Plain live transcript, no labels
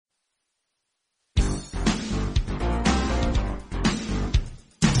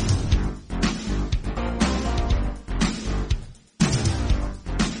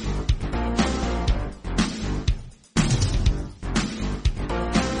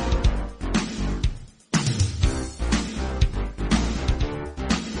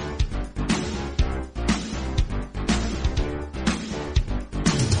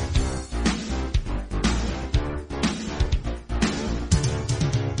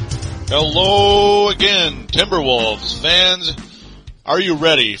Hello again, Timberwolves fans. Are you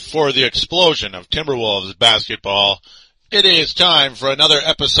ready for the explosion of Timberwolves basketball? It is time for another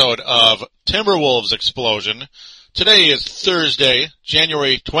episode of Timberwolves Explosion. Today is Thursday,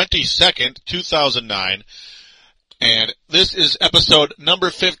 January 22nd, 2009, and this is episode number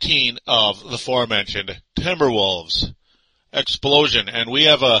 15 of the aforementioned Timberwolves Explosion. And we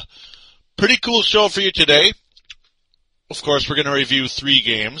have a pretty cool show for you today. Of course, we're going to review three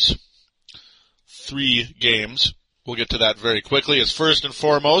games. We'll get to that very quickly. As first and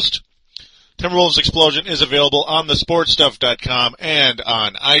foremost, Timberwolves Explosion is available on thesportstuff.com and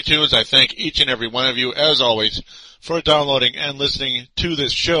on iTunes. I thank each and every one of you, as always, for downloading and listening to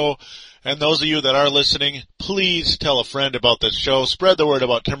this show. And those of you that are listening, please tell a friend about this show. Spread the word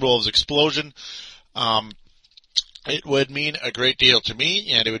about Timberwolves Explosion. It would mean a great deal to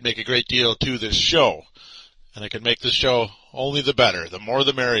me, and it would make a great deal to this show. And I can make this show only the better. The more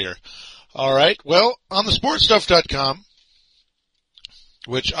the merrier. All right. Well, on thesportstuff.com,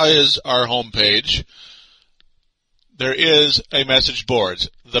 which is our homepage, there is a message boards.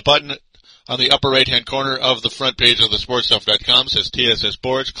 The button on the upper right-hand corner of the front page of thesportstuff.com says TSS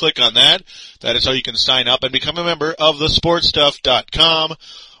Boards. Click on that. That is how you can sign up and become a member of thesportstuff.com.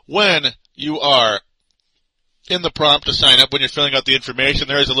 When you are in the prompt to sign up, when you're filling out the information,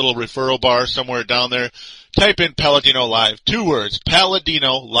 there is a little referral bar somewhere down there. Type in Paladino Live, 2 words,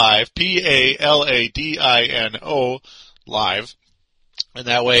 Paladino Live, Paladino Live, and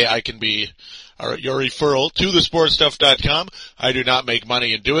that way I can be your referral to thesportstuff.com. I do not make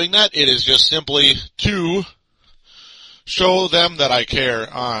money in doing that. It is just simply to show them that I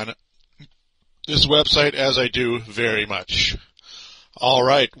care on this website, as I do very much. All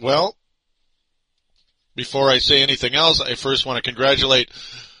right, well, before I say anything else, I first want to congratulate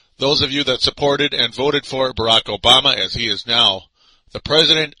those of you that supported and voted for Barack Obama, as he is now the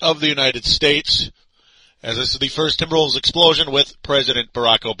President of the United States, as this is the first Timberwolves Explosion with President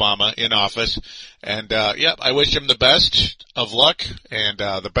Barack Obama in office. And, I wish him the best of luck and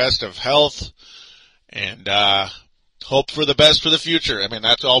the best of health and hope for the best for the future. I mean,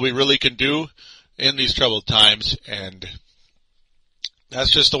 that's all we really can do in these troubled times, and that's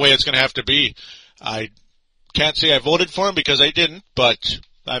just the way it's going to have to be. I can't say I voted for him because I didn't, but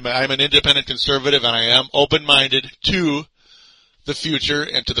I'm an independent conservative, and I am open-minded to the future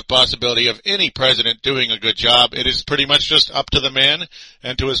and to the possibility of any president doing a good job. It is pretty much just up to the man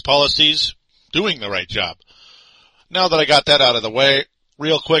and to his policies doing the right job. Now that I got that out of the way,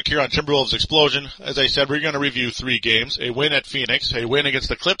 real quick here on Timberwolves Explosion, as I said, we're going to review 3 games. A win at Phoenix, a win against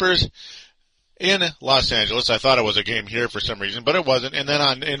the Clippers in Los Angeles. I thought it was a game here for some reason, but it wasn't. And then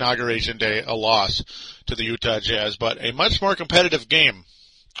on Inauguration Day, a loss to the Utah Jazz, but a much more competitive game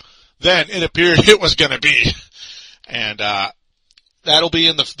than it appeared it was going to be. And that'll be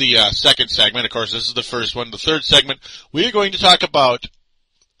in the second segment. Of course, this is the first one. The third segment, we are going to talk about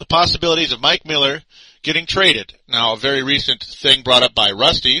the possibilities of Mike Miller getting traded. Now, a very recent thing brought up by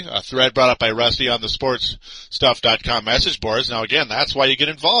Rusty, a thread brought up by Rusty on the sportstuff.com message boards. Now, again, that's why you get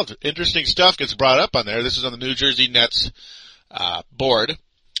involved. Interesting stuff gets brought up on there. This is on the New Jersey Nets board.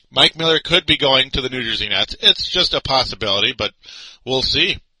 Mike Miller could be going to the New Jersey Nets. It's just a possibility, but we'll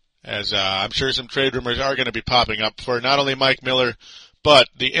see. As I'm sure some trade rumors are going to be popping up for not only Mike Miller, but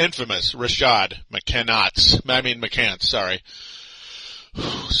the infamous Rashad McCants, sorry.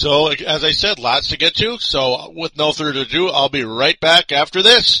 So, as I said, lots to get to. So, with no further ado, I'll be right back after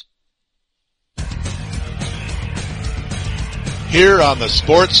this. Here on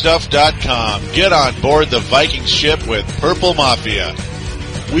thesportstuff.com, get on board the Viking ship with Purple Mafia.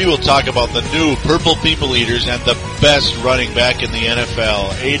 We will talk about the new Purple People Eaters and the best running back in the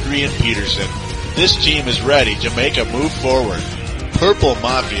NFL, Adrian Peterson. This team is ready to make a move forward. Purple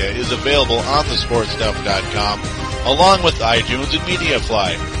Mafia is available on thesportstuff.com, along with iTunes and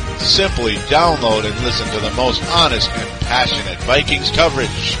MediaFly. Simply download and listen to the most honest and passionate Vikings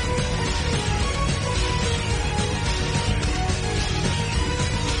coverage.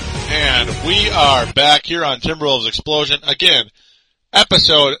 And we are back here on Timberwolves Explosion. Again,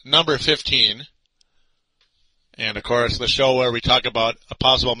 episode number 15. And, of course, the show where we talk about a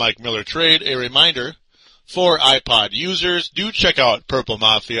possible Mike Miller trade. A reminder for iPod users, do check out Purple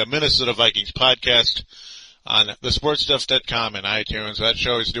Mafia, Minnesota Vikings podcast on thesportstuff.com and iTunes. That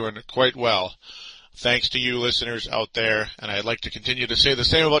show is doing quite well. Thanks to you listeners out there. And I'd like to continue to say the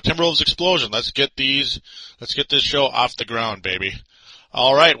same about Timberwolves Explosion. Let's get this show off the ground, baby.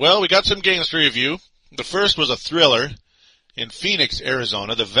 All right. Well, we got some games to review. The first was a thriller in Phoenix,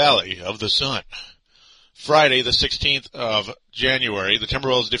 Arizona, the Valley of the Sun. Friday, the 16th of January, the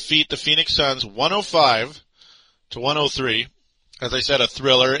Timberwolves defeat the Phoenix Suns 105-103. as I said, a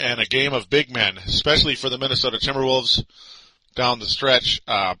thriller and a game of big men, especially for the Minnesota Timberwolves down the stretch.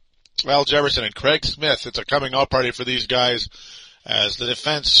 Al Jefferson and Craig Smith, it's a coming out party for these guys as the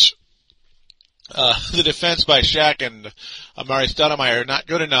defense by Shaq and Amari Stoudemire not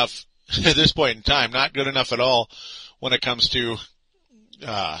good enough at this point in time, not good enough at all when it comes to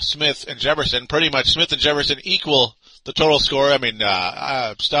Smith and Jefferson. Pretty much Smith and Jefferson equal the total score. I mean,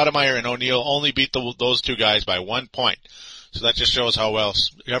 Stoudemire and O'Neal only beat those two guys by 1 point. So that just shows how well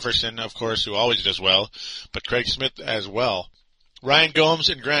Jefferson, of course, who always does well, but Craig Smith as well. Ryan Gomes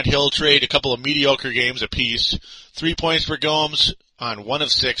and Grant Hill trade a couple of mediocre games apiece. 3 points for Gomes on 1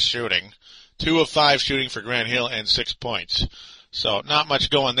 of 6 shooting. 2 of 5 shooting for Grant Hill and 6 points. So not much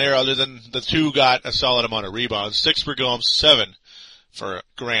going there other than the two got a solid amount of rebounds. 6 for Gomes, 7 for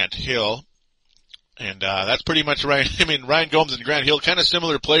Grant Hill. And that's pretty much Ryan Gomes and Grant Hill, kind of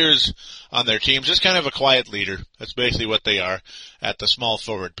similar players on their teams, just kind of a quiet leader. That's basically what they are at the small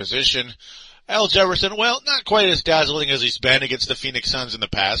forward position. Al Jefferson, well, not quite as dazzling as he's been against the Phoenix Suns in the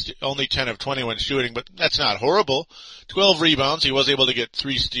past. Only 10 of 21 shooting, but that's not horrible. 12 rebounds. He was able to get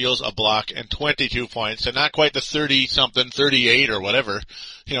 3 steals, a block, and 22 points. And not quite the 30-something, 38 or whatever,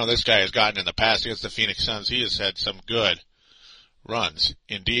 this guy has gotten in the past against the Phoenix Suns. He has had some good runs,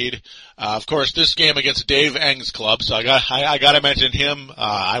 indeed. Of course, this game against Dave Eng's club, so I got to mention him.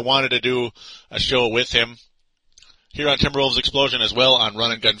 I wanted to do a show with him here on Timberwolves Explosion as well on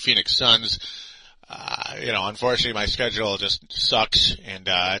Run and Gun Phoenix Suns. Unfortunately my schedule just sucks and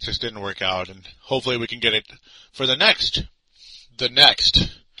it just didn't work out, and hopefully we can get it for the next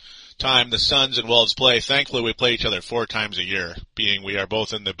time the Suns and Wolves play. Thankfully we play each other 4 times a year, being we are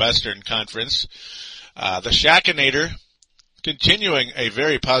both in the Western Conference. The Shaqinator continuing a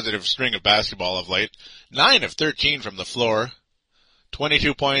very positive string of basketball of late. 9 of 13 from the floor.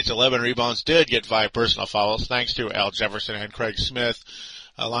 22 points, 11 rebounds, did get 5 personal fouls, thanks to Al Jefferson and Craig Smith,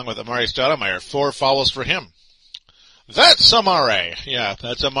 along with Amari Stoudemire. 4 fouls for him. That's Amare. Yeah,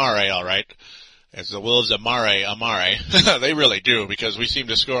 that's Amare, alright. As the Wolves Amare. They really do, because we seem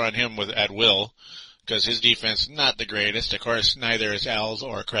to score on him at will, because his defense not the greatest. Of course, neither is Al's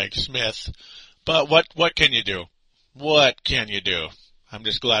or Craig Smith. But what can you do? What can you do? I'm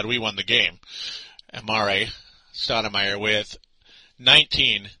just glad we won the game. Amare Stoudemire with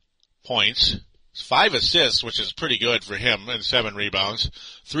 19 points, 5 assists, which is pretty good for him, and 7 rebounds.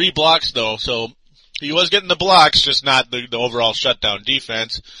 3 blocks, though, so he was getting the blocks, just not the overall shutdown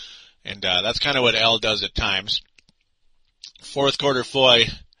defense. And that's kind of what Al does at times. Fourth quarter Foy,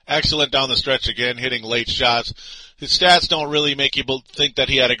 excellent down the stretch again, hitting late shots. His stats don't really make you think that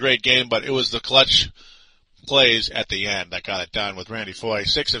he had a great game, but it was the clutch plays at the end that got it done with Randy Foy.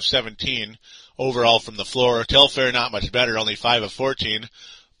 6 of 17 overall from the floor. Telfair not much better, only 5 of 14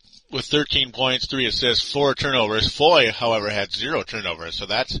 with 13 points, 3 assists, 4 turnovers. Foy, however, had 0 turnovers, so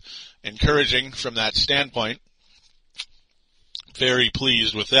that's encouraging from that standpoint. Very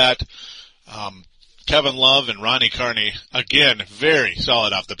pleased with that. Kevin Love and Ronnie Carney, again, very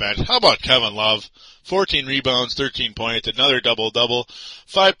solid off the bench. How about Kevin Love? 14 rebounds, 13 points, another double-double.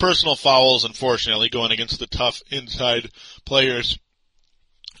 5 personal fouls, unfortunately, going against the tough inside players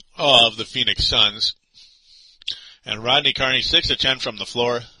of the Phoenix Suns. And Rodney Carney, 6 of 10 from the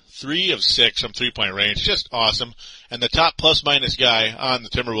floor, 3 of 6 from three-point range. Just awesome. And the top plus-minus guy on the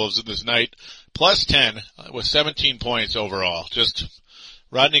Timberwolves this night, plus 10 with 17 points overall. Just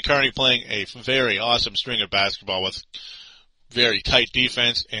Rodney Carney playing a very awesome string of basketball with very tight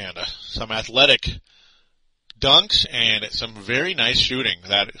defense and some athletic dunks and some very nice shooting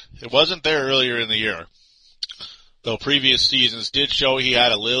that it wasn't there earlier in the year. Though previous seasons did show he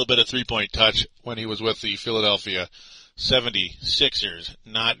had a little bit of three-point touch when he was with the Philadelphia 76ers.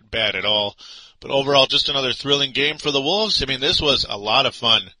 Not bad at all. But overall, just another thrilling game for the Wolves. I mean, this was a lot of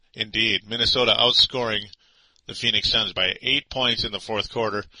fun indeed. Minnesota outscoring the Phoenix Suns by 8 points in the fourth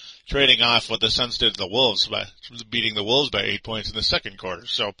quarter, trading off what the Suns did to the Wolves by beating the Wolves by 8 points in the second quarter.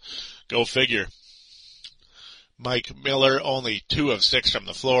 So, go figure. Mike Miller, only 2 of 6 from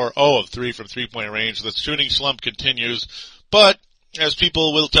the floor, 0 of 3 from three-point range. The shooting slump continues, but as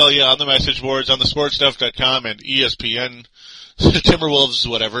people will tell you on the message boards, on the sportstuff.com and ESPN, Timberwolves,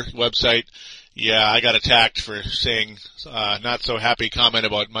 whatever, website, yeah, I got attacked for saying not so happy comment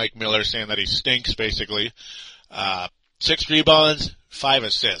about Mike Miller, saying that he stinks, basically. 6 rebounds, 5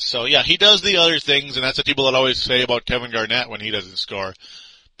 assists. So, yeah, he does the other things, and that's what people would always say about Kevin Garnett when he doesn't score.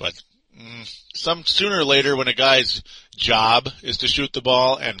 But some sooner or later, when a guy's job is to shoot the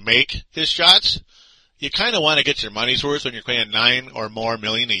ball and make his shots, you kind of want to get your money's worth when you're paying $9 or more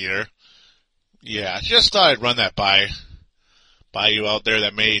million a year. Yeah, just thought I'd run that by you out there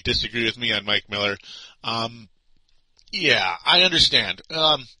that may disagree with me on Mike Miller. Yeah, I understand.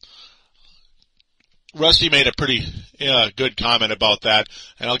 Rusty made a pretty good comment about that,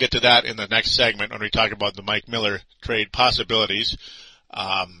 and I'll get to that in the next segment when we talk about the Mike Miller trade possibilities.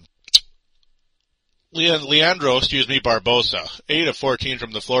 Leandro Barbosa, 8 of 14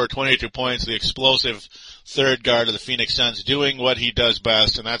 from the floor, 22 points, the explosive third guard of the Phoenix Suns, doing what he does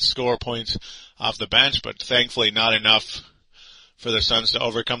best, and that's score points off the bench, but thankfully not enough for the Suns to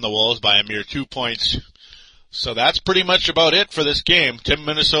overcome the Wolves by a mere 2 points. So that's pretty much about it for this game. Team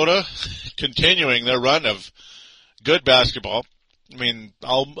Minnesota continuing their run of good basketball. I mean,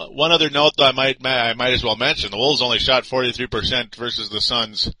 one other note that I might as well mention, the Wolves only shot 43% versus the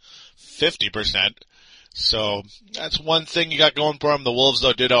Suns 50%. So that's one thing you got going for them. The Wolves,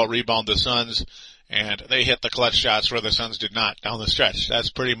 though, did out-rebound the Suns, and they hit the clutch shots where the Suns did not down the stretch. That's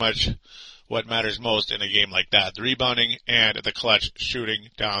pretty much what matters most in a game like that, the rebounding and the clutch shooting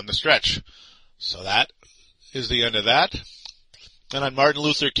down the stretch. So that is the end of that. And on Martin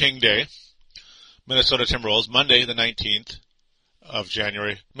Luther King Day, Minnesota Timberwolves, Monday the 19th of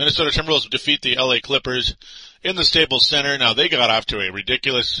January, Minnesota Timberwolves defeat the LA Clippers in the Staples Center. Now, they got off to a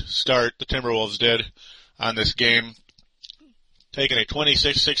ridiculous start, the Timberwolves did, on this game, taking a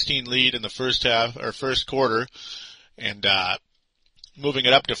 26-16 lead in the first quarter, and moving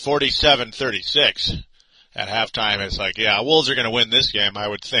it up to 47-36 at halftime. It's like, yeah, Wolves are going to win this game, I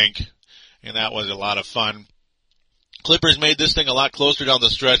would think, and that was a lot of fun. Clippers made this thing a lot closer down the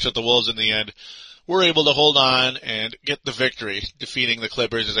stretch, but the Wolves in the end were able to hold on and get the victory, defeating the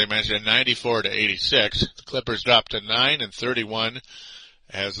Clippers, as I mentioned, 94-86. The Clippers dropped to 9-31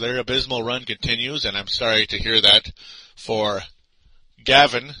 as their abysmal run continues, and I'm sorry to hear that for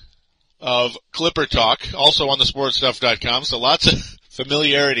Gavin of Clipper Talk, also on thesportstuff.com, so lots of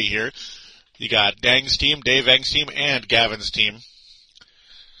familiarity here. You got Dang's team, Dave Eng's team, and Gavin's team.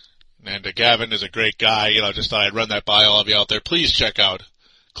 And Gavin is a great guy. Just thought I'd run that by all of you out there. Please check out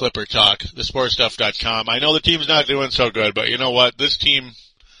Clipper Talk, thesportstuff.com. I know the team's not doing so good, but you know what? This team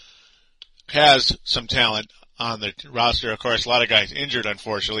has some talent on the roster. Of course, a lot of guys injured,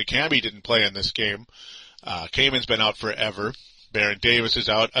 unfortunately. Camby didn't play in this game. Kamen's been out forever. Baron Davis is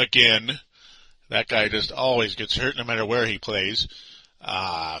out again. That guy just always gets hurt no matter where he plays.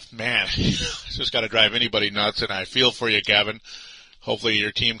 Man, it's just got to drive anybody nuts, and I feel for you, Gavin. Hopefully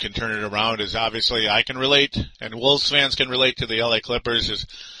your team can turn it around, as obviously I can relate, and Wolves fans can relate to the LA Clippers.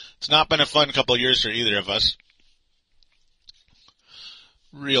 It's not been a fun couple of years for either of us.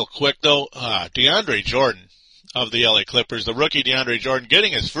 Real quick, though, DeAndre Jordan of the LA Clippers, the rookie DeAndre Jordan,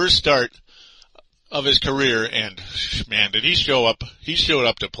 getting his first start of his career, and man, did he show up. He showed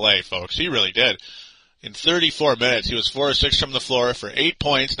up to play, folks. He really did. In 34 minutes, he was 4 of 6 from the floor for 8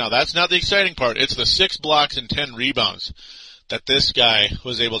 points. Now, that's not the exciting part. It's the 6 blocks and 10 rebounds that this guy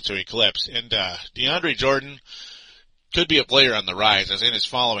was able to eclipse. And DeAndre Jordan could be a player on the rise, as in his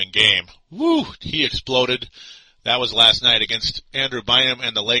following game. Woo! He exploded. That was last night against Andrew Bynum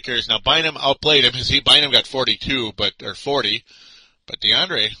and the Lakers. Now, Bynum outplayed him. Bynum got 40, but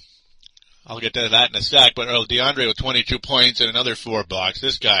DeAndre, I'll get to that in a sec, but DeAndre with 22 points and another 4 blocks.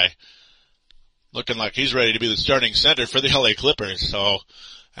 This guy looking like he's ready to be the starting center for the LA Clippers. So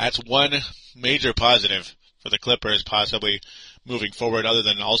that's one major positive for the Clippers possibly moving forward, other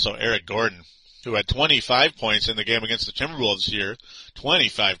than also Eric Gordon, who had 25 points in the game against the Timberwolves here.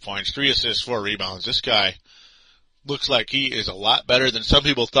 25 points, 3 assists, 4 rebounds. This guy looks like he is a lot better than some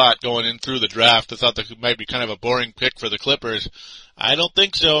people thought going in through the draft. I thought that might be kind of a boring pick for the Clippers. I don't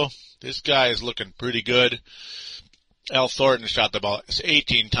think so. This guy is looking pretty good. Al Thornton shot the ball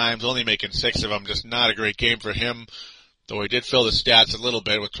 18 times, only making 6 of them. Just not a great game for him, though he did fill the stats a little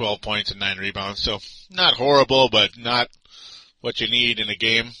bit with 12 points and 9 rebounds. So not horrible, but not what you need in a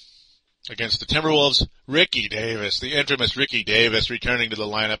game against the Timberwolves. Ricky Davis, the infamous Ricky Davis, returning to the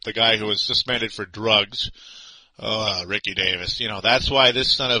lineup, the guy who was suspended for drugs. Ricky Davis. That's why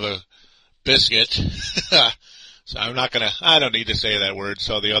this son of a biscuit. So I don't need to say that word,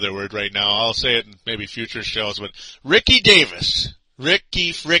 so the other word right now. I'll say it in maybe future shows, but Ricky Davis.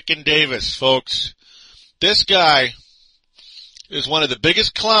 Ricky frickin' Davis, folks. This guy is one of the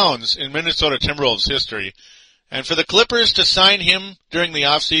biggest clowns in Minnesota Timberwolves history. And for the Clippers to sign him during the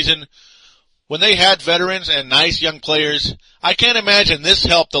offseason, when they had veterans and nice young players, I can't imagine this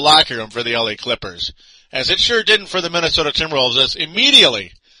helped the locker room for the LA Clippers, as it sure didn't for the Minnesota Timberwolves, as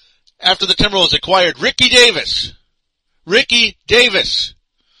immediately after the Timberwolves acquired Ricky Davis,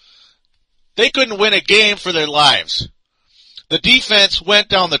 they couldn't win a game for their lives. The defense went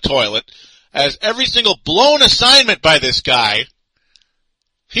down the toilet, as every single blown assignment by this guy,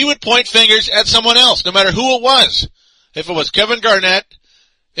 he would point fingers at someone else, no matter who it was. If it was Kevin Garnett,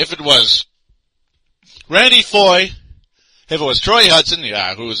 if it was Randy Foye, If it was Troy Hudson,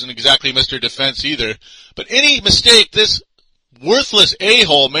 who wasn't exactly Mr. Defense either, but any mistake this worthless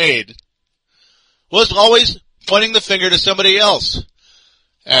a-hole made was always pointing the finger to somebody else.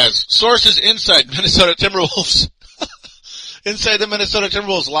 As sources inside the Minnesota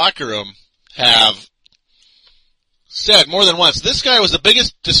Timberwolves locker room have said more than once, this guy was the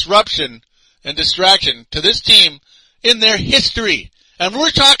biggest disruption and distraction to this team in their history. And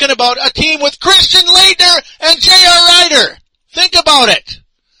we're talking about a team with Christian Laettner and J.R. Rider. Think about it.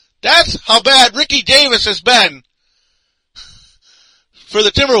 That's how bad Ricky Davis has been for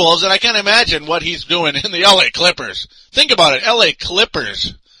the Timberwolves, and I can't imagine what he's doing in the LA Clippers. Think about it, LA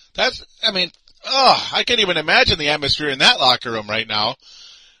Clippers. I can't even imagine the atmosphere in that locker room right now.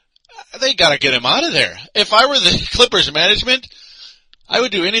 They gotta get him out of there. If I were the Clippers management, I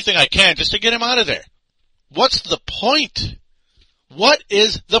would do anything I can just to get him out of there. What's the point? What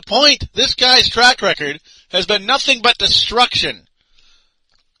is the point? This guy's track record has been nothing but destruction.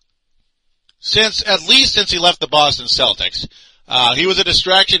 At least since he left the Boston Celtics. He was a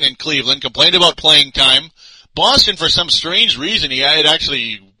distraction in Cleveland, complained about playing time. Boston, for some strange reason, he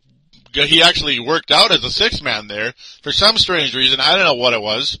actually worked out as a sixth man there. For some strange reason, I don't know what it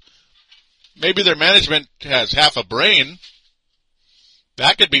was. Maybe their management has half a brain.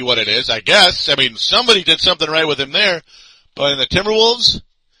 That could be what it is, I guess. I mean, somebody did something right with him there. But in the Timberwolves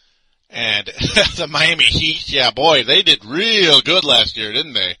and the Miami Heat, yeah, boy, they did real good last year,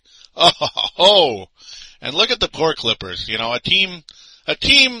 didn't they? Oh. And look at the poor Clippers, a team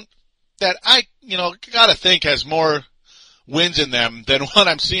that I, gotta think has more wins in them than what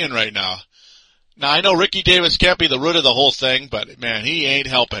I'm seeing right now. Now, I know Ricky Davis can't be the root of the whole thing, but man, he ain't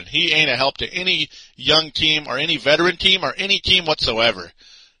helping. He ain't a help to any young team or any veteran team or any team whatsoever.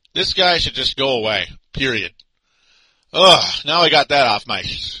 This guy should just go away, period. Now I got that off my,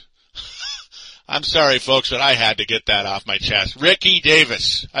 I'm sorry folks, but I had to get that off my chest. Ricky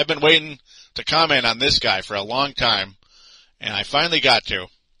Davis. I've been waiting to comment on this guy for a long time, and I finally got to,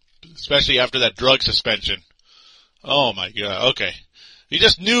 especially after that drug suspension. Oh my God, okay. He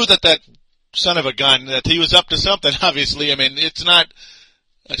just knew that son of a gun, that he was up to something, obviously. I mean, it's not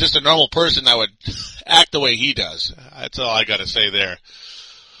just a normal person that would act the way he does. That's all I gotta say there.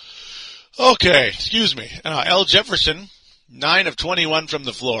 Okay, excuse me. Al Jefferson, 9 of 21 from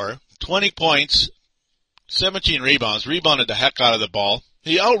the floor, 20 points, 17 rebounds, rebounded the heck out of the ball.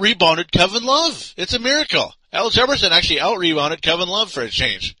 He out-rebounded Kevin Love. It's a miracle. Al Jefferson actually out-rebounded Kevin Love for a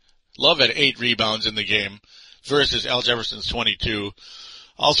change. Love had 8 rebounds in the game versus Al Jefferson's 22.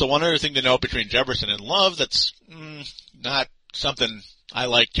 Also, one other thing to note between Jefferson and Love that's not something I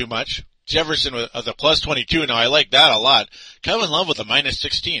like too much. Jefferson with a plus 22. Now, I like that a lot. Kevin Love with a minus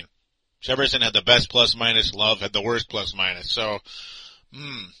 16. Jefferson had the best plus-minus. Love had the worst plus-minus. So,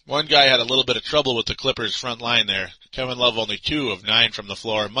 one guy had a little bit of trouble with the Clippers' front line there. Kevin Love only 2 of 9 from the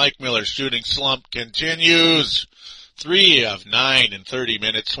floor. Mike Miller's shooting slump continues. 3 of 9 in 30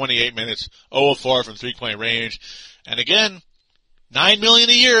 minutes, 28 minutes, 0 of 4 from three-point range. And again, $9 million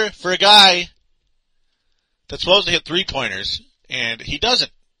a year for a guy that's supposed to hit three-pointers, and he doesn't.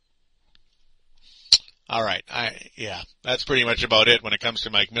 All right, that's pretty much about it when it comes to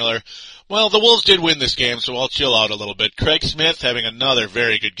Mike Miller. Well, the Wolves did win this game, so I'll chill out a little bit. Craig Smith having another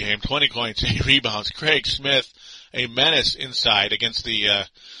very good game, 20 points, 8 rebounds. Craig Smith, a menace inside against the,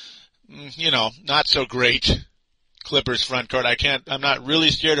 not so great Clippers front court. I'm not really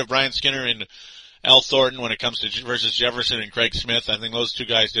scared of Brian Skinner and Al Thornton when it comes to versus Jefferson and Craig Smith. I think those two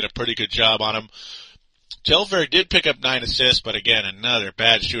guys did a pretty good job on him. Telfair did pick up 9 assists, but again, another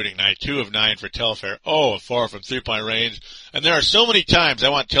bad shooting night. 2 of 9 for Telfair. 0 of 4 from three-point range. And there are so many times I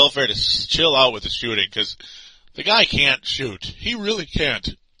want Telfair to chill out with the shooting, because the guy can't shoot. He really can't.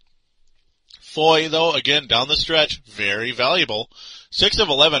 Foy, though, again, down the stretch, very valuable. 6 of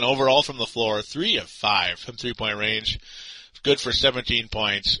 11 overall from the floor. 3 of 5 from three-point range. Good for 17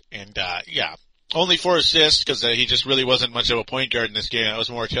 points. And, only 4 assists, because he just really wasn't much of a point guard in this game. That was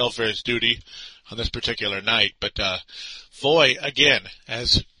more Telfair's duty on this particular night. But Foy, again,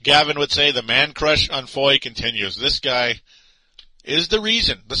 as Gavin would say, the man crush on Foy continues. This guy is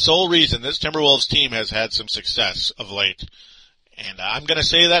the sole reason this Timberwolves team has had some success of late. And I'm going to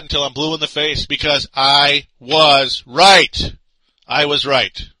say that until I'm blue in the face, because I was right. I was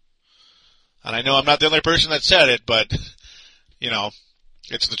right. And I know I'm not the only person that said it, but,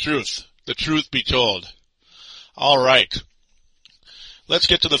 it's the truth. The truth be told. All right. Let's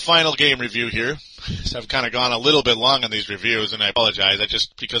get to the final game review here. So I've kind of gone a little bit long on these reviews, and I apologize.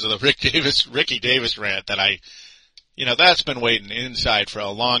 Because of the Ricky Davis rant that that's been waiting inside for a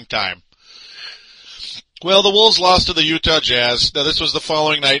long time. Well, the Wolves lost to the Utah Jazz. Now, this was the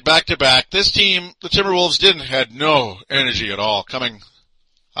following night, back-to-back. This team, the Timberwolves, had no energy at all coming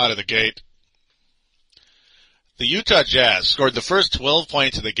out of the gate. The Utah Jazz scored the first 12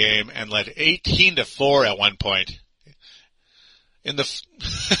 points of the game and led 18-4 at one point.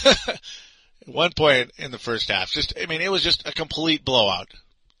 One point in the first half. It was just a complete blowout.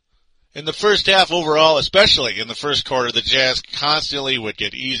 In the first half overall, especially in the first quarter, the Jazz constantly would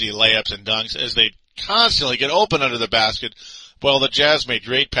get easy layups and dunks as they constantly get open under the basket. Well, the Jazz made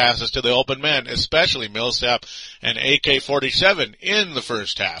great passes to the open men, especially Millsap and AK-47 in the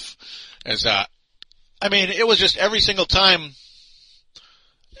first half. It was just every single time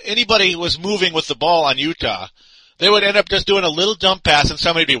anybody was moving with the ball on Utah, they would end up just doing a little dump pass and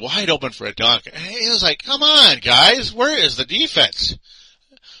somebody would be wide open for a dunk. And it was like, come on, guys, where is the defense?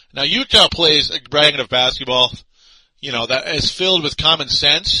 Now, Utah plays a brand of basketball, that is filled with common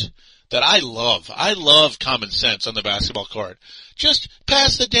sense that I love. I love common sense on the basketball court. Just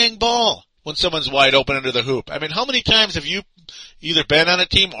pass the dang ball when someone's wide open under the hoop. How many times have you either been on a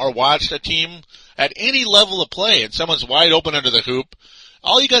team or watched a team at any level of play and someone's wide open under the hoop?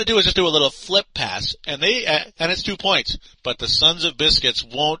 All you gotta do is just do a little flip pass and it's 2 points. But the Sons of Biscuits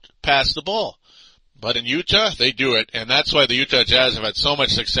won't pass the ball. But in Utah, they do it, and that's why the Utah Jazz have had so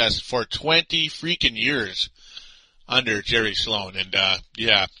much success for 20 freaking years under Jerry Sloan. And,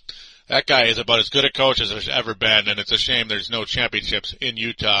 that guy is about as good a coach as there's ever been, and it's a shame there's no championships in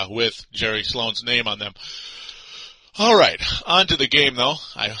Utah with Jerry Sloan's name on them. Alright, on to the game though.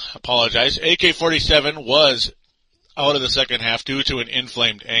 I apologize. AK-47 was out of the second half due to an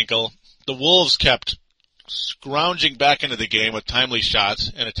inflamed ankle. The Wolves kept scrounging back into the game with timely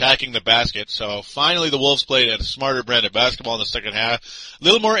shots and attacking the basket. So finally the Wolves played at a smarter brand of basketball in the second half. A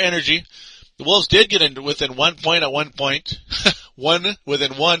little more energy. The Wolves did get in within 1 point at one point.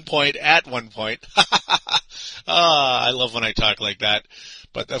 Within 1 point at one point. I love when I talk like that.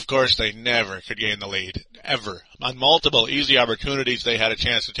 But of course they never could gain the lead. Ever. On multiple easy opportunities they had a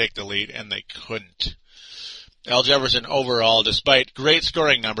chance to take the lead and they couldn't. Al Jefferson overall, despite great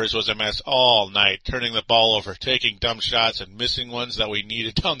scoring numbers, was a mess all night, turning the ball over, taking dumb shots, and missing ones that we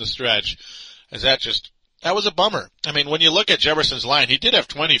needed down the stretch. That was a bummer. When you look at Jefferson's line, he did have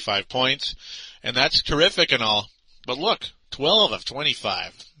 25 points, and that's terrific and all. But look, 12 of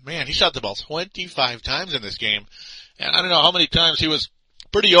 25. Man, he shot the ball 25 times in this game. And I don't know how many times he was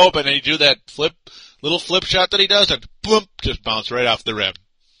pretty open, and he'd do that little flip shot that he does, and boom, just bounce right off the rim.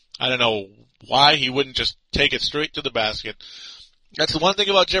 I don't know why he wouldn't just take it straight to the basket. That's the one thing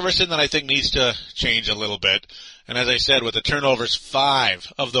about Jefferson that I think needs to change a little bit. And as I said, with the turnovers,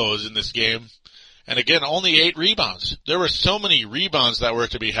 5 of those in this game. And again, only 8 rebounds. There were so many rebounds that were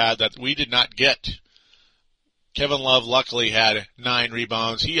to be had that we did not get. Kevin Love luckily had 9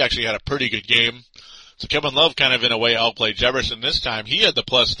 rebounds. He actually had a pretty good game. So Kevin Love kind of in a way outplayed Jefferson this time. He had the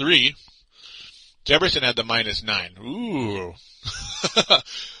 +3. Jefferson had the -9. Ooh.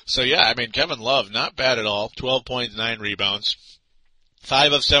 So yeah, Kevin Love, not bad at all. 12 points, 9 rebounds.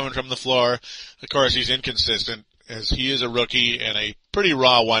 5 of 7 from the floor. Of course, he's inconsistent as he is a rookie and a pretty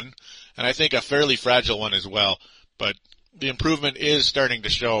raw one. And I think a fairly fragile one as well. But the improvement is starting to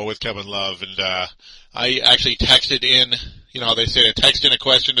show with Kevin Love. And, I actually texted in, they say to text in a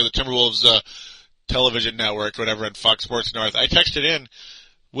question to the Timberwolves, television network, whatever, on Fox Sports North. I texted in,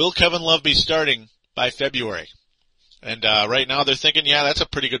 will Kevin Love be starting by February? And, right now they're thinking, yeah, that's a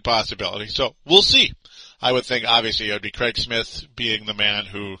pretty good possibility. So we'll see. I would think obviously it would be Craig Smith being the man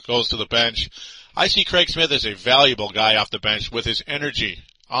who goes to the bench. I see Craig Smith as a valuable guy off the bench with his energy.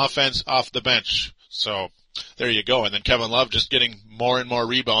 Offense off the bench. So there you go. And then Kevin Love just getting more and more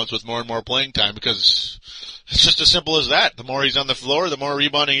rebounds with more and more playing time because it's just as simple as that. The more he's on the floor, the more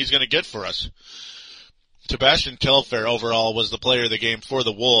rebounding he's going to get for us. Sebastian Telfair overall was the player of the game for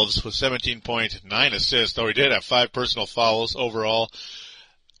the Wolves with 17 points, 9 assists, though he did have 5 personal fouls overall.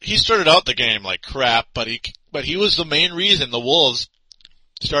 He started out the game like crap, but he was the main reason the Wolves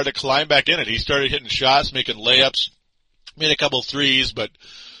started to climb back in it. He started hitting shots, making layups, made a couple threes, but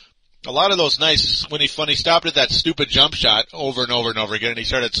a lot of those nice, when he stopped at that stupid jump shot over and over and over again and he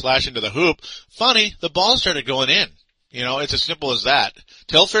started slashing to the hoop, funny, the ball started going in. It's as simple as that.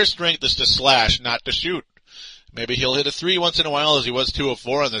 Telfair's strength is to slash, not to shoot. Maybe he'll hit a 3 once in a while as he was 2 of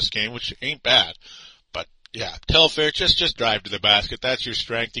 4 on this game, which ain't bad. But yeah, Telfair, just drive to the basket. That's your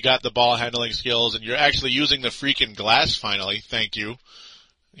strength. You got the ball handling skills and you're actually using the freaking glass finally. Thank you.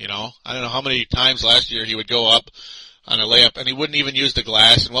 I don't know how many times last year he would go up on a layup and he wouldn't even use the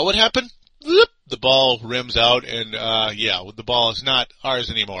glass. And what would happen? The ball rims out and, the ball is not ours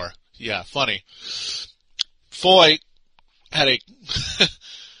anymore. Yeah, funny. Foy had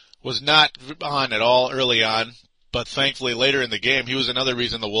was not on at all early on, but thankfully later in the game, he was another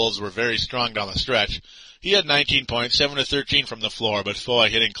reason the Wolves were very strong down the stretch. He had 19 points, 7 of 13 from the floor, but Foy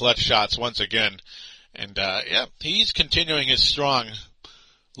hitting clutch shots once again. And, he's continuing his strong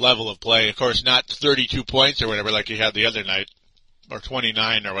level of play. Of course, not 32 points or whatever like he had the other night, or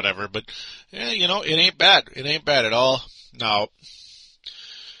 29 or whatever, but, it ain't bad. It ain't bad at all. Now,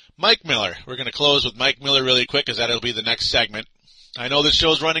 Mike Miller. We're going to close with Mike Miller really quick, because that'll be the next segment. I know this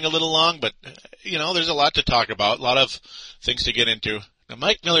show's running a little long, but, there's a lot to talk about, a lot of things to get into. Now,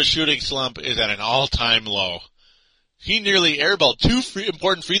 Mike Miller's shooting slump is at an all-time low. He nearly airballed two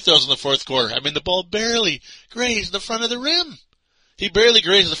important free throws in the fourth quarter. I mean, the ball barely grazed the front of the rim. He barely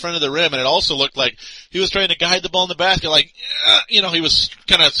grazed the front of the rim, and it also looked like he was trying to guide the ball in the basket, like, he was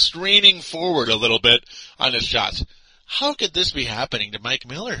kind of straining forward a little bit on his shots. How could this be happening to Mike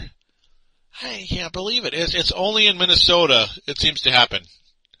Miller? I can't believe it. It's only in Minnesota it seems to happen.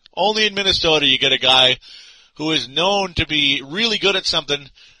 Only in Minnesota you get a guy who is known to be really good at something,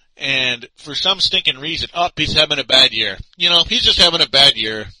 and for some stinking reason, he's having a bad year. He's just having a bad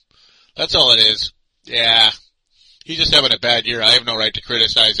year. That's all it is. Yeah. He's just having a bad year. I have no right to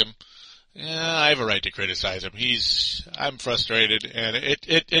criticize him. Yeah, I have a right to criticize him. I'm frustrated, and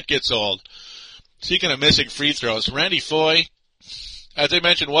it gets old. Speaking of missing free throws, Randy Foy, as I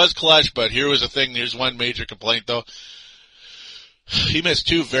mentioned, was clutch, but here was the thing. Here's one major complaint, though. He missed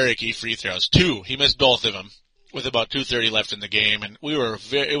two very key free throws. He missed both of them with about 2:30 left in the game, and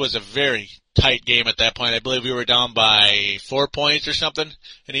it was a very tight game at that point. I believe we were down by 4 points or something,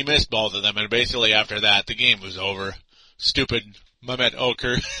 and he missed both of them, and basically after that, the game was over. Stupid Mehmet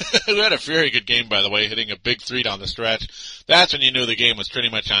Okur, who had a very good game, by the way, hitting a big three down the stretch. That's when you knew the game was pretty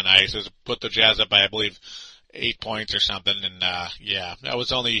much on ice. It was put the Jazz up by, I believe, 8 points or something, and that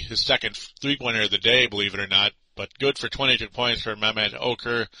was only his second three-pointer of the day, believe it or not, but good for 22 points for Mehmet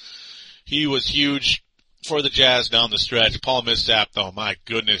Okur. He was huge for the Jazz down the stretch. Paul Millsap, though, my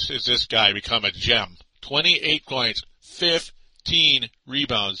goodness, is this guy become a gem. 28 points, 15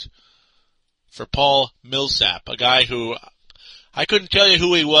 rebounds for Paul Millsap, a guy who I couldn't tell you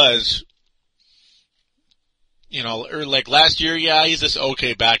who he was. Or like last year, he's this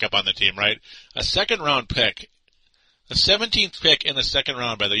okay backup on the team, right? A second-round pick, the 17th pick in the second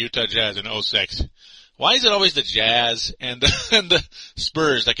round by the Utah Jazz in 2006. Why is it always the Jazz and the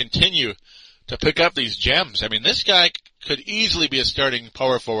Spurs that continue to pick up these gems? I mean, this guy could easily be a starting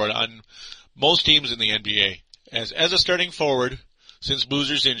power forward on most teams in the NBA. As a starting forward, since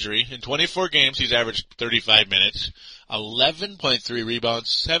Boozer's injury, in 24 games, he's averaged 35 minutes, 11.3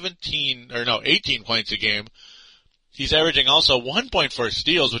 rebounds, 18 points a game. He's averaging also 1.4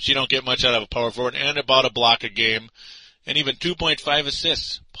 steals, which you don't get much out of a power forward, and about a block a game, and even 2.5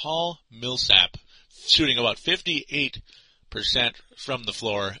 assists. Paul Millsap, shooting about 58% from the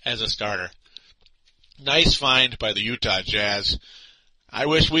floor as a starter. Nice find by the Utah Jazz. I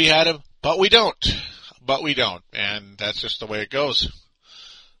wish we had him, but we don't. And that's just the way it goes.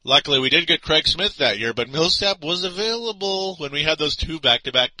 Luckily, we did get Craig Smith that year, but Millsap was available when we had those two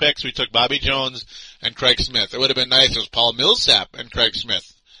back-to-back picks. We took Bobby Jones and Craig Smith. It would have been nice if it was Paul Millsap and Craig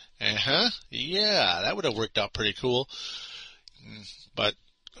Smith. Yeah, that would have worked out pretty cool. But,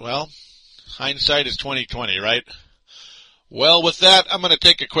 well, hindsight is 20/20, right? Well, with that, I'm going to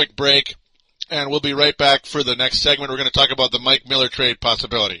take a quick break, and we'll be right back for the next segment. We're going to talk about the Mike Miller trade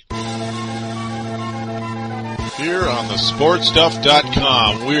possibility. Here on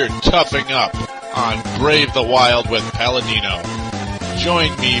thesportstuff.com, we're toughing up on Brave the Wild with Palladino.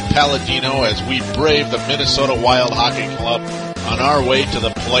 Join me, Palladino, as we brave the Minnesota Wild Hockey Club on our way to the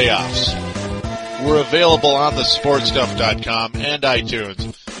playoffs. We're available on thesportstuff.com and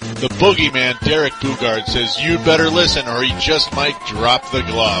iTunes. The boogeyman, Derek Bugard, says you'd better listen or he just might drop the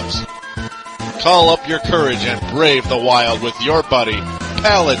gloves. Call up your courage and brave the Wild with your buddy,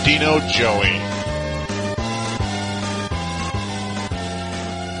 Palladino Joey.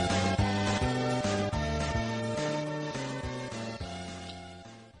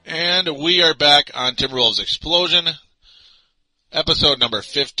 And we are back on Timberwolves Explosion, episode number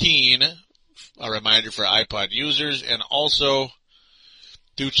 15. A reminder for iPod users, and also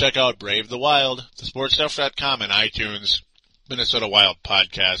do check out Brave the Wild, thesportstuff.com, and iTunes, Minnesota Wild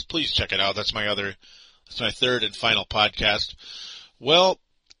podcast. Please check it out. That's my third and final podcast. Well,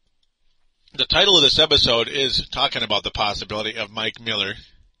 the title of this episode is talking about the possibility of Mike Miller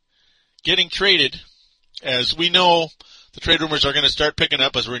getting traded. As we know, the trade rumors are going to start picking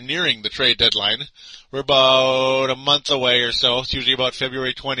up as we're nearing the trade deadline. We're about a month away or so. It's usually about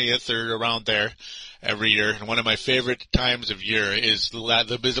February 20th or around there every year. And one of my favorite times of year is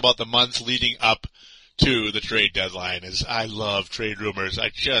about the months leading up to the trade deadline. I love trade rumors. I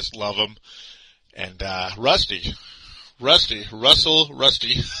just love them. And Rusty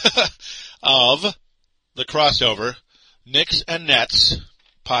of the Crossover Knicks and Nets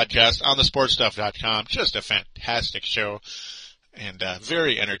podcast on thesportstuff.com. Just a fantastic show and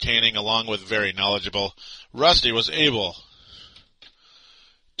very entertaining along with very knowledgeable. Rusty was able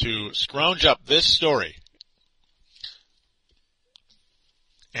to scrounge up this story,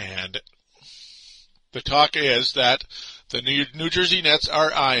 and the talk is that the New Jersey Nets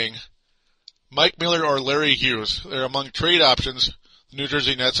are eyeing Mike Miller or Larry Hughes. They're among trade options the New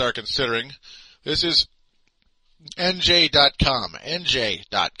Jersey Nets are considering. This is NJ.com.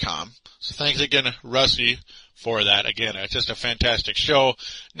 So thanks again, Rusty, for that. Again, it's just a fantastic show.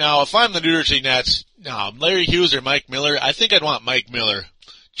 Now, if I'm the New Jersey Nets, Larry Hughes or Mike Miller, I think I'd want Mike Miller.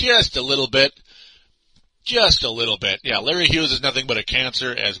 Just a little bit. Yeah, Larry Hughes is nothing but a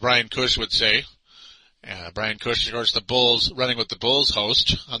cancer, as Brian Cush would say. Brian Cush, of course, the Bulls, Running with the Bulls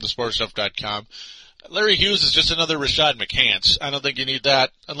host on thesportstuff.com. Larry Hughes is just another Rashad McCants. I don't think you need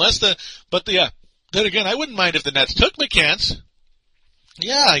that. Then again, I wouldn't mind if the Nets took McCants.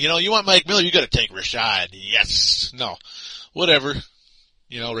 Yeah, you want Mike Miller, you gotta take Rashad. Yes. No. Whatever.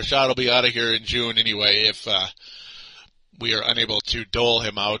 Rashad will be out of here in June anyway if, we are unable to dole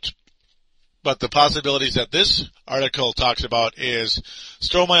him out. But the possibilities that this article talks about is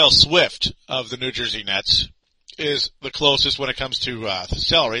Stromile Swift of the New Jersey Nets is the closest when it comes to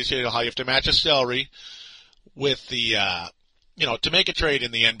salaries. How you have to match a salary with the, to make a trade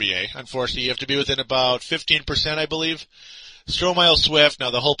in the NBA. Unfortunately, you have to be within about 15%, I believe. Stromile Swift, now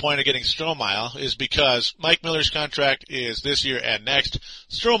the whole point of getting Stromile is because Mike Miller's contract is this year and next.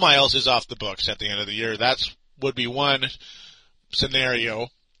 Stromile's is off the books at the end of the year. That would be one scenario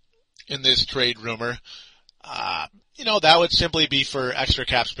in this trade rumor. That would simply be for extra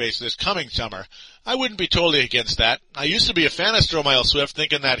cap space this coming summer. I wouldn't be totally against that. I used to be a fan of Stromile Swift,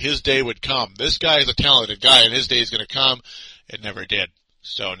 thinking that his day would come. This guy is a talented guy, and his day is going to come. It never did.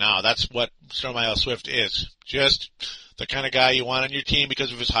 So now that's what Stromile Swift is. Just the kind of guy you want on your team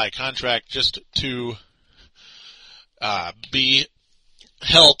because of his high contract, just to be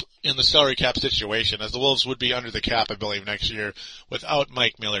help in the salary cap situation, as the Wolves would be under the cap, I believe, next year without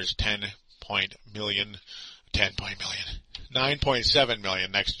Mike Miller's $9.7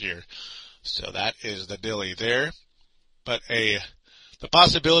 million next year. So that is the dilly there. But the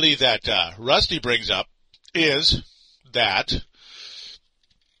possibility that Rusty brings up is that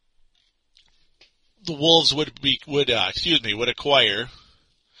the Wolves would acquire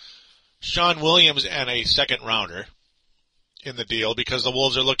Sean Williams and a second rounder in the deal, because the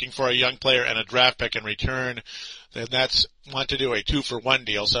Wolves are looking for a young player and a draft pick in return. The Nets want to do a 2-for-1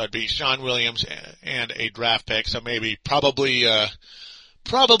 deal, so it'd be Sean Williams and a draft pick. So probably a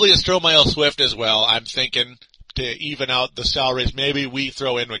Stromile Swift as well. I'm thinking to even out the salaries, maybe we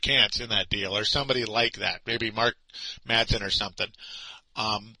throw in McCants in that deal or somebody like that. Maybe Mark Madsen or something.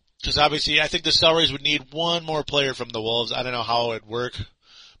 Because obviously I think the salaries would need one more player from the Wolves. I don't know how it would work.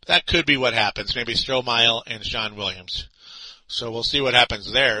 But that could be what happens. Maybe Stromile and Sean Williams. So we'll see what happens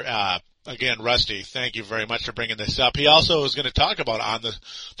there. Again, Rusty, thank you very much for bringing this up. He also was going to talk about on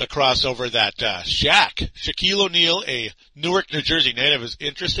the crossover that Shaquille O'Neal, a Newark, New Jersey native, is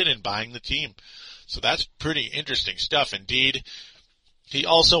interested in buying the team. So that's pretty interesting stuff indeed. He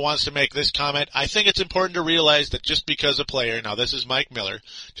also wants to make this comment. I think it's important to realize that just because a player, now this is Mike Miller,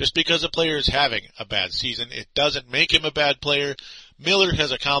 just because a player is having a bad season, it doesn't make him a bad player. Miller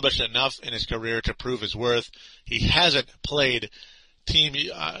has accomplished enough in his career to prove his worth. He hasn't played Team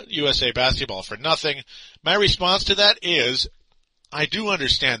USA basketball for nothing. My response to that is, I do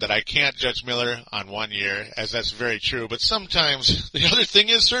understand that I can't judge Miller on 1 year, as that's very true, but sometimes the other thing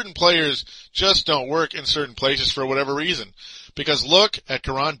is certain players just don't work in certain places for whatever reason. Because look at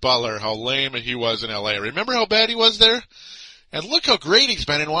Caron Butler, how lame he was in LA. Remember how bad he was there? And look how great he's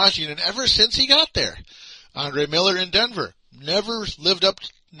been in Washington ever since he got there. Andre Miller in Denver never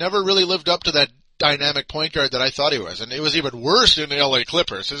really lived up to that dynamic point guard that I thought he was. And it was even worse in the LA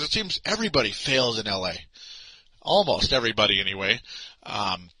Clippers, as it seems everybody fails in LA. Almost everybody anyway.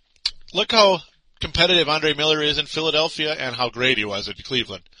 Look how competitive Andre Miller is in Philadelphia and how great he was in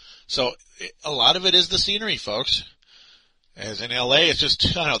Cleveland. So a lot of it is the scenery, folks. As in LA, it's just,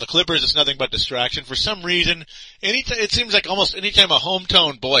 the Clippers, it's nothing but distraction. For some reason, it seems like almost anytime a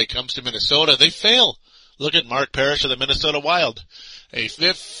hometown boy comes to Minnesota, they fail. Look at Mark Parrish of the Minnesota Wild. A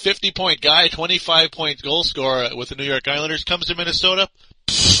 50-point guy, 25-point goal scorer with the New York Islanders comes to Minnesota.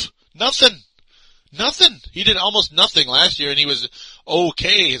 Nothing. He did almost nothing last year, and he was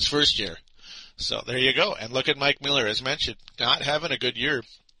okay his first year. So there you go. And look at Mike Miller, as mentioned, not having a good year.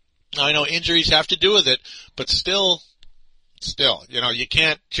 Now, I know injuries have to do with it, but still, you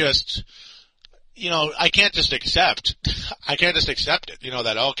can't just, I can't just accept it,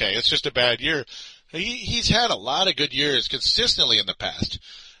 that, okay, it's just a bad year. He's had a lot of good years consistently in the past.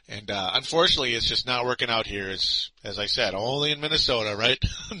 And, unfortunately, it's just not working out here, as I said, only in Minnesota, right?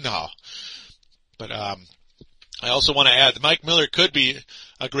 No. But, I also want to add that Mike Miller could be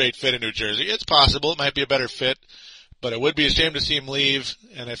a great fit in New Jersey. It's possible. It might be a better fit, but it would be a shame to see him leave.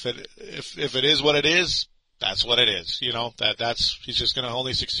 And if it is what it is, that's what it is. He's just going to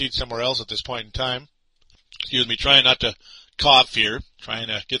only succeed somewhere else at this point in time. Excuse me, trying not to cough here, trying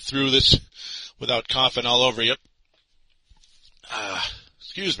to get through this without coughing all over you.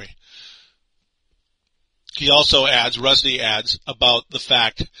 Excuse me. Rusty adds about the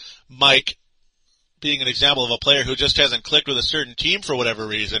fact Mike being an example of a player who just hasn't clicked with a certain team for whatever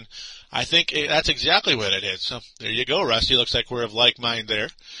reason. I think that's exactly what it is. So there you go, Rusty. Looks like we're of like mind there.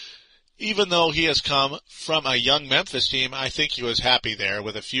 Even though he has come from a young Memphis team, I think he was happy there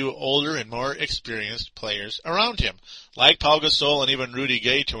with a few older and more experienced players around him, like Pau Gasol and even Rudy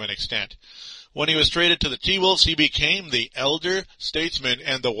Gay to an extent. When he was traded to the T-Wolves, he became the elder statesman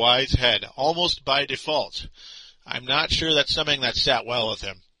and the wise head, almost by default. I'm not sure that's something that sat well with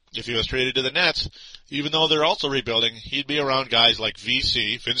him. If he was traded to the Nets, even though they're also rebuilding, he'd be around guys like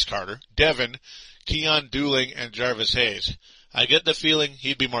VC, Vince Carter, Devin, Keon Dooling, and Jarvis Hayes. I get the feeling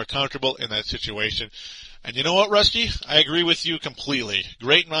he'd be more comfortable in that situation. And you know what, Rusty? I agree with you completely.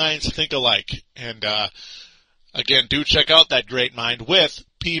 Great minds think alike. And, again, do check out that Great Mind with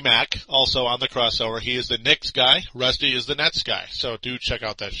PMAC, also on the crossover. He is the Knicks guy. Rusty is the Nets guy. So do check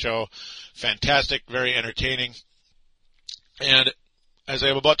out that show. Fantastic, very entertaining. And as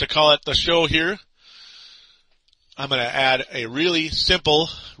I'm about to call it the show here, I'm going to add a really simple,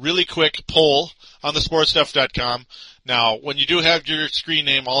 really quick poll on thesportstuff.com. Now, when you do have your screen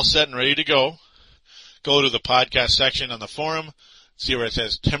name all set and ready to go to the podcast section on the forum, see where it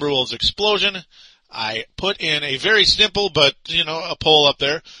says Timberwolves Explosion. I put in a very simple but, a poll up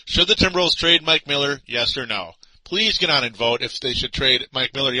there. Should the Timberwolves trade Mike Miller, yes or no? Please get on and vote if they should trade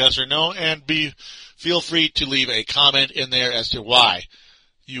Mike Miller, yes or no, and feel free to leave a comment in there as to why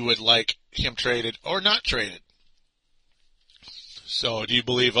you would like him traded or not traded. So do you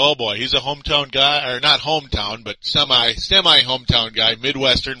believe, oh boy, he's a hometown guy, or not hometown, but semi-hometown guy,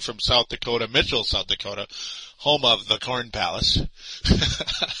 Midwestern from South Dakota, Mitchell, South Dakota, home of the Corn Palace.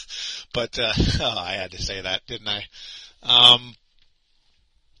 But, I had to say that, didn't I?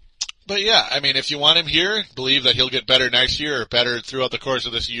 But yeah, I mean, if you want him here, believe that he'll get better next year or better throughout the course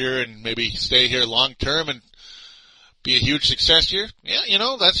of this year and maybe stay here long term and be a huge success here.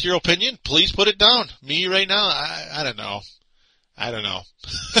 Yeah, that's your opinion. Please put it down. Me right now, I don't know. I don't know.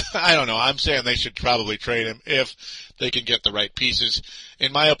 I'm saying they should probably trade him if they can get the right pieces.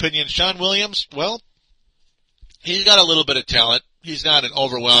 In my opinion, Sean Williams, well, he's got a little bit of talent. He's not an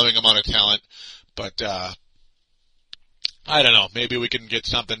overwhelming amount of talent, but, I don't know. Maybe we can get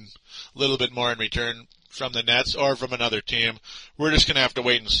something a little bit more in return from the Nets or from another team. We're just going to have to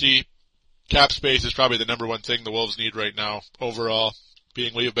wait and see. Cap space is probably the number one thing the Wolves need right now overall,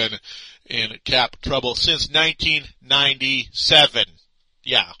 being we've been in cap trouble since 1997.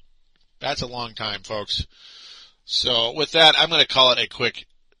 Yeah, that's a long time, folks. So with that, I'm going to call it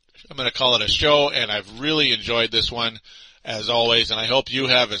a show, and I've really enjoyed this one, as always, and I hope you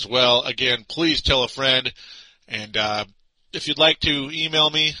have as well. Again, please tell a friend, and if you'd like to email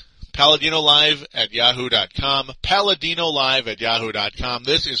me, PaladinoLive@yahoo.com, PaladinoLive@yahoo.com.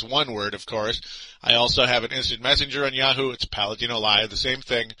 This is one word, of course. I also have an instant messenger on Yahoo. It's Paladino Live, the same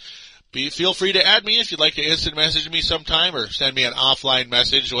thing. Feel free to add me if you'd like to instant message me sometime or send me an offline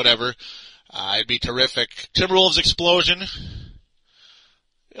message, whatever. It'd be terrific. Timberwolves Explosion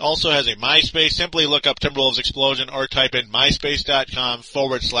also has a MySpace. Simply look up Timberwolves Explosion or type in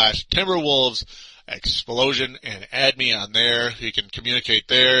myspace.com/Timberwolves Explosion and add me on there. You can communicate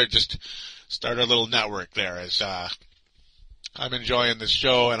there. Just start a little network there, as I'm enjoying this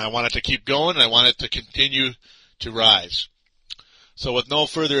show and I want it to keep going and I want it to continue to rise. So with no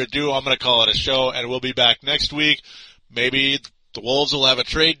further ado, I'm going to call it a show, and we'll be back next week. Maybe the Wolves will have a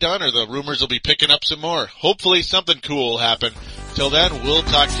trade done, or the rumors will be picking up some more. Hopefully something cool will happen. Till then, we'll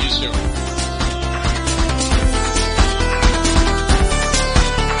talk to you soon.